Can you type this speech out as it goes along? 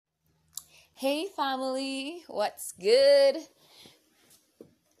Hey family, what's good?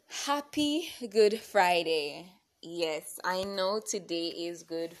 Happy Good Friday. Yes, I know today is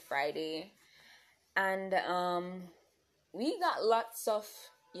Good Friday. And we got lots of,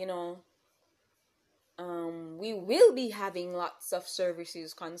 we will be having lots of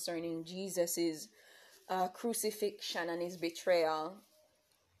services concerning Jesus's crucifixion and his betrayal.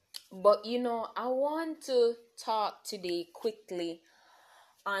 But I want to talk today quickly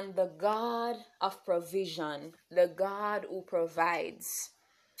on the God of provision, the God who provides.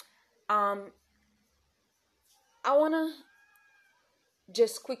 I want to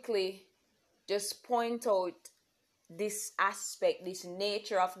just quickly just point out this aspect, this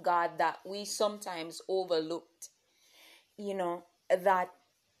nature of God that we sometimes overlooked. That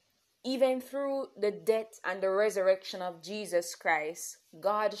even through the death and the resurrection of Jesus Christ,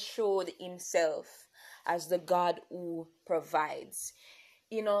 God showed himself as the God who provides.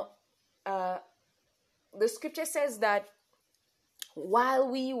 The scripture says that while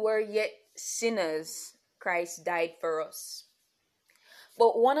we were yet sinners, Christ died for us.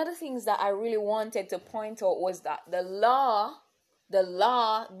 But one of the things that I really wanted to point out was that the law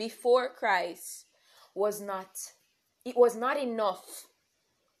before Christ was not enough.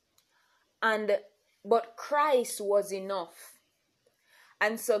 But Christ was enough.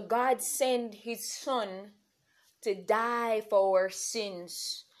 And so God sent his son to die for our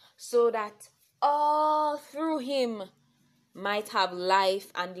sins so that all through him might have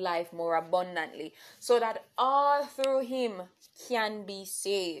life and life more abundantly, so that all through him can be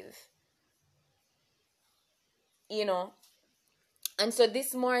saved. And so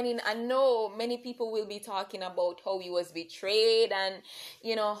this morning, I know many people will be talking about how he was betrayed and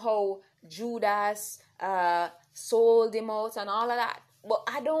how Judas sold him out and all of that. But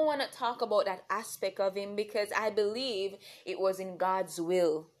I don't want to talk about that aspect of him, because I believe it was in God's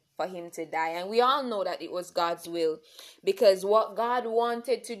will for him to die. And we all know that it was God's will, because what God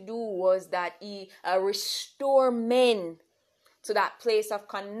wanted to do was that he restore men to that place of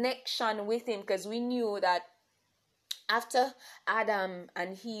connection with him, because we knew that after Adam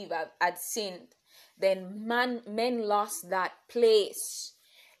and Eve had sinned, then men lost that place,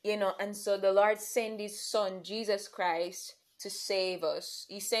 and so the Lord sent his son Jesus Christ to save us.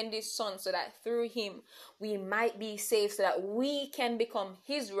 He sent his son so that through him we might be saved, so that we can become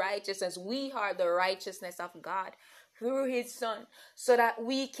his righteousness. We are the righteousness of God through his son, so that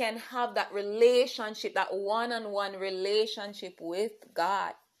we can have that relationship, that one-on-one relationship with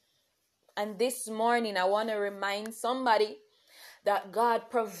God. And this morning I want to remind somebody that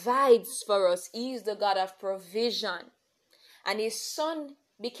God provides for us. He is the God of provision, and his son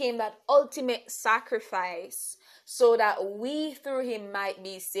became that ultimate sacrifice so that we through him might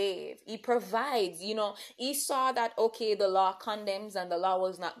be saved. He provides. He saw that, okay, the law condemns and the law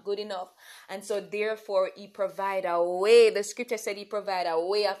was not good enough, and so therefore he provided a way. The scripture said he provided a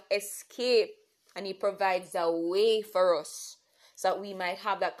way of escape, and he provides a way for us so that we might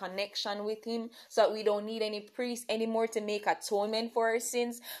have that connection with him, so that we don't need any priest anymore to make atonement for our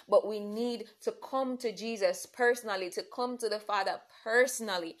sins, but we need to come to Jesus personally, to come to the Father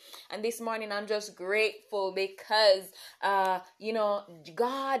personally. And this morning I'm just grateful because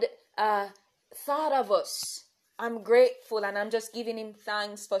God thought of us. I'm grateful, and I'm just giving him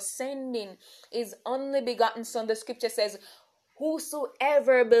thanks for sending his only begotten son. The scripture says,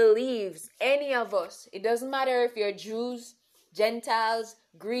 whosoever believes, any of us, it doesn't matter if you're Jews, Gentiles,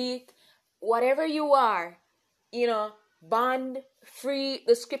 Greek, whatever you are, bond, free.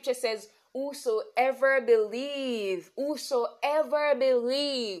 The scripture says, whosoever believe,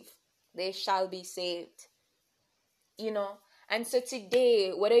 they shall be saved. And so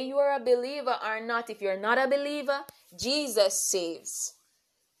today, whether you are a believer or not, if you're not a believer, Jesus saves.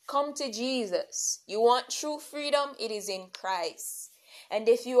 Come to Jesus. You want true freedom? It is in Christ. And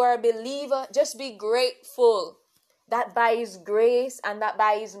if you are a believer, just be grateful that by his grace and that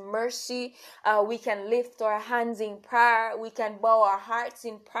by his mercy, we can lift our hands in prayer. We can bow our hearts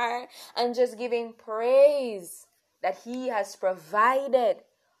in prayer and just give him praise that he has provided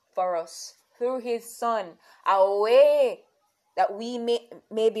for us through his son a way that we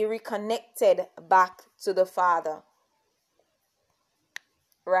may be reconnected back to the Father.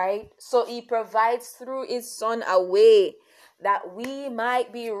 Right? So he provides through his son a way that we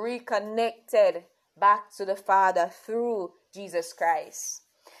might be reconnected back to the Father through Jesus Christ.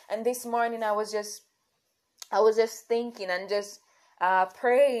 And this morning I was just thinking and just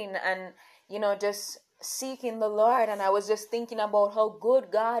praying and just seeking the Lord, and I was just thinking about how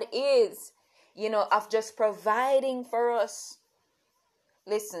good God is, of just providing for us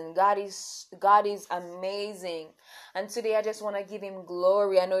Listen, God is amazing. And today I just want to give him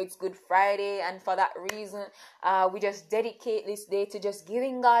glory. I know it's Good Friday, and for that reason, we just dedicate this day to just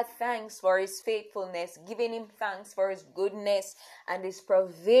giving God thanks for his faithfulness, giving him thanks for his goodness and his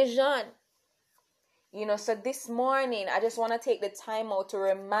provision. So this morning, I just want to take the time out to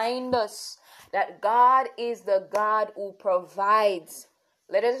remind us that God is the God who provides.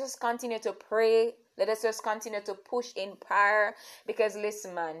 Let us just continue to pray. Let us just continue to push in prayer. Because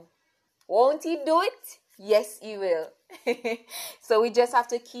listen, man, won't he do it? Yes, he will. So we just have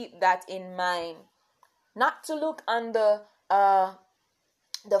to keep that in mind. Not to look on the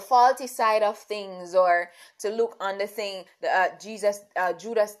faulty side of things, or to look on the thing that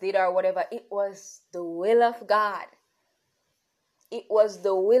Judas did or whatever. It was the will of God. It was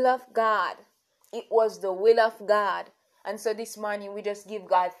the will of God. It was the will of God. And so this morning we just give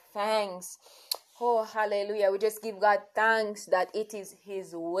God thanks. Oh, hallelujah. We just give God thanks that it is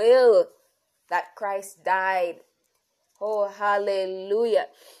his will that Christ died. Oh, hallelujah.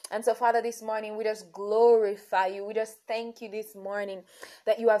 And so, Father, this morning we just glorify you. We just thank you this morning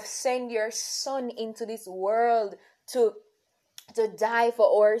that you have sent your Son into this world to die for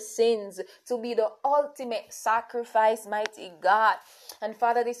our sins, to be the ultimate sacrifice, mighty God. And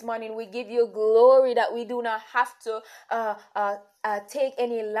Father, this morning we give you glory that we do not have to take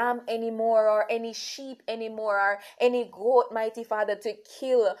any lamb anymore, or any sheep anymore, or any goat, mighty Father, to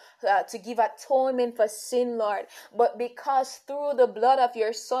kill, to give atonement for sin, Lord. But because through the blood of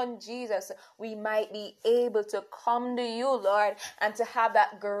your Son Jesus, we might be able to come to you, Lord, and to have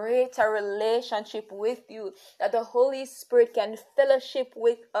that greater relationship with you, that the Holy Spirit can fellowship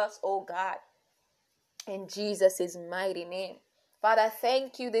with us, oh God, in Jesus' mighty name. Father,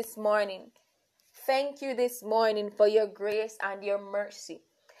 thank you this morning. Thank you this morning for your grace and your mercy,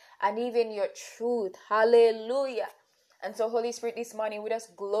 and even your truth. Hallelujah. And so, Holy Spirit, this morning we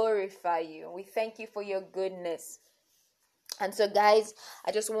just glorify you. We thank you for your goodness. And so, guys,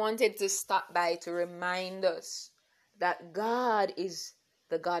 I just wanted to stop by to remind us that God is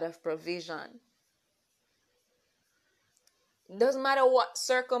the God of provision. Doesn't matter what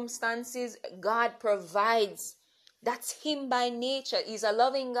circumstances, God provides. That's him by nature. He's a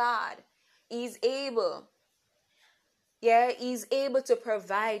loving God. He's able. Yeah, he's able to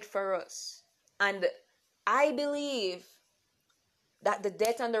provide for us. And I believe that the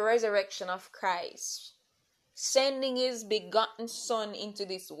death and the resurrection of Christ, sending his begotten Son into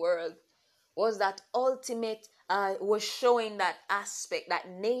this world, was that ultimate, was showing that aspect, that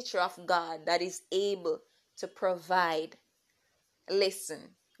nature of God that is able to provide. Listen,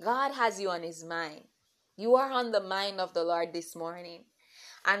 God has you on his mind. You are on the mind of the Lord this morning.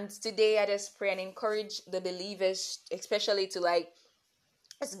 And today I just pray and encourage the believers, especially to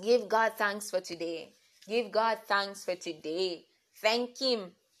just give God thanks for today. Give God thanks for today. Thank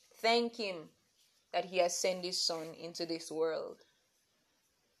him. Thank him that he has sent his Son into this world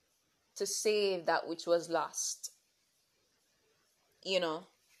to save that which was lost.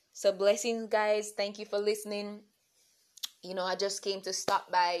 So blessings, guys. Thank you for listening. I just came to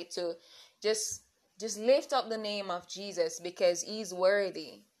stop by to just lift up the name of Jesus, because he's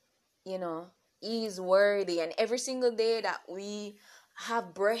worthy. He's worthy. And every single day that we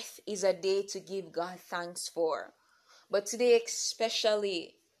have breath is a day to give God thanks for. But today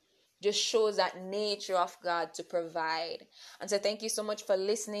especially just shows that nature of God to provide. And so thank you so much for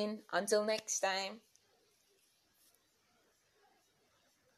listening. Until next time.